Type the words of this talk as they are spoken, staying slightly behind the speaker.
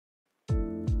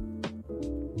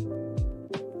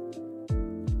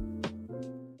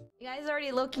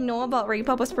already low-key know about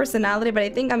Reipapa's personality, but I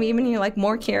think I'm giving you like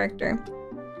more character.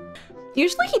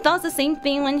 Usually he does the same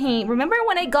thing when he... Remember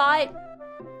when I got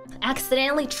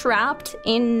accidentally trapped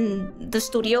in the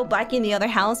studio back in the other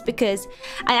house because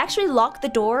I actually locked the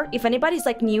door? If anybody's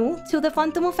like new to the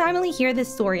vtuber family, hear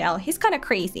this story out. He's kind of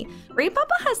crazy.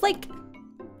 Reipapa has like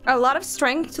a lot of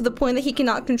strength to the point that he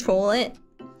cannot control it.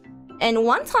 And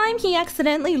one time he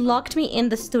accidentally locked me in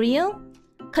the studio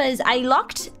because I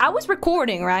was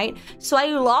recording, right? So I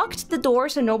locked the door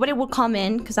so nobody would come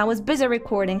in because I was busy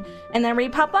recording. And then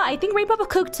Reipapa, I think Reipapa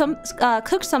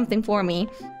cooked something for me.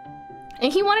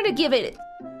 And he wanted to give it,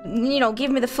 you know,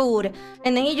 give me the food.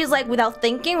 And then he just like, without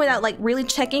thinking, without like really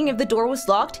checking if the door was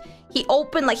locked, he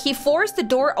opened, like he forced the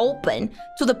door open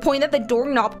to the point that the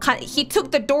doorknob, he took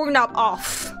the doorknob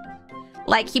off.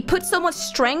 Like he put so much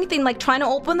strength in like trying to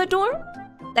open the door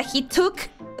that he took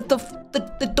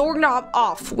the doorknob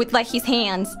off with like his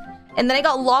hands. And then I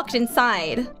got locked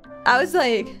inside. I was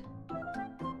like,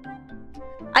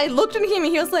 I looked at him and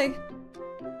he was like,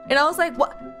 and I was like,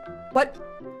 what?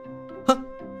 Huh?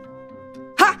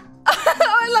 Ha!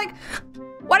 I was like,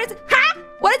 what is, ha?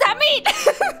 What does that mean?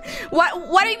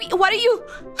 what are you,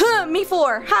 huh, me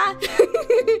for, huh?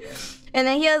 And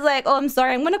then he was like, oh, I'm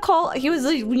sorry, I'm gonna call, he was,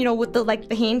 you know, with the, like,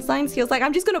 the hand signs, he was like,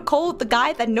 I'm just gonna call the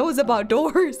guy that knows about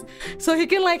doors so he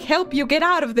can, like, help you get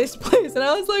out of this place. And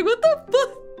I was like, what the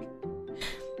fuck?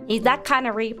 He's that kind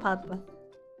of Reipapa.